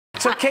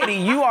So, Katie,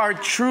 you are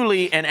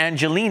truly an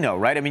Angelino,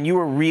 right? I mean, you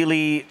were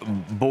really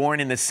born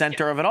in the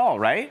center of it all,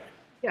 right?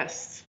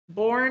 Yes.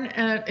 Born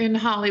in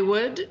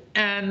Hollywood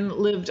and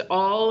lived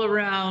all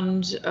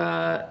around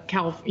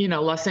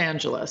Los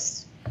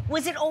Angeles.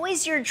 Was it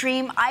always your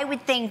dream? I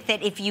would think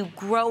that if you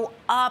grow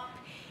up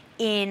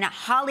in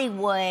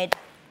Hollywood,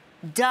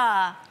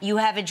 you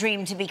have a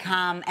dream to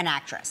become an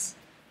actress.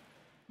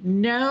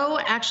 No,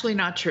 actually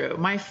not true.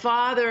 My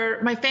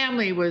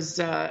family was,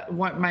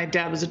 my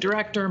dad was a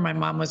director, my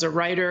mom was a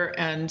writer,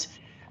 and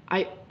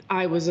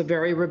I was a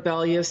very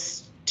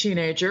rebellious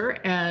teenager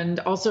and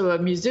also a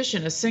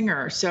musician, a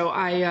singer. So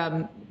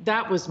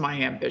that was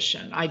my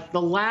ambition.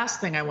 The last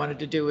thing I wanted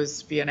to do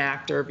was be an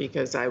actor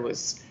because I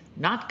was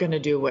not going to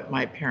do what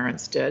my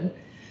parents did.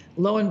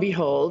 Lo and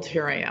behold,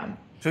 here I am.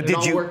 So it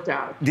all worked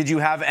out. Did you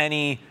have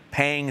any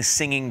paying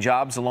singing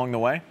jobs along the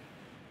way?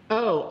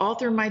 Oh, all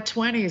through my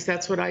 20s,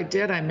 that's what I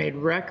did. I made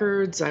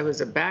records. I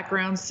was a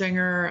background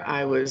singer.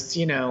 I was,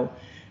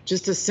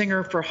 just a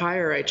singer for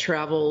hire. I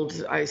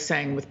traveled. I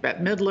sang with Bette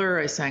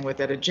Midler. I sang with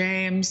Etta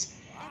James.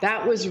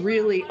 That was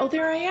really, oh,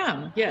 there I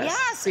am. Yes.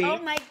 Yes. See? Oh,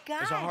 my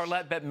gosh. Is a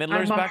Harlette Bette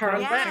Midler's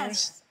background?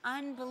 Yes.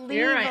 Unbelievable.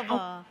 Here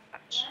I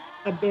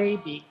am. A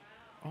baby.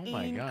 Oh,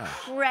 my gosh.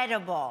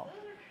 Incredible.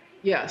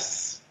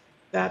 Yes.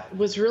 That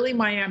was really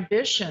my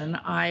ambition.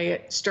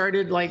 I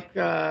started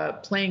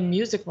playing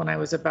music when I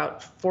was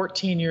about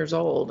 14 years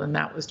old, and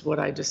that was what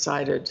I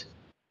decided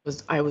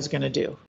I was going to do.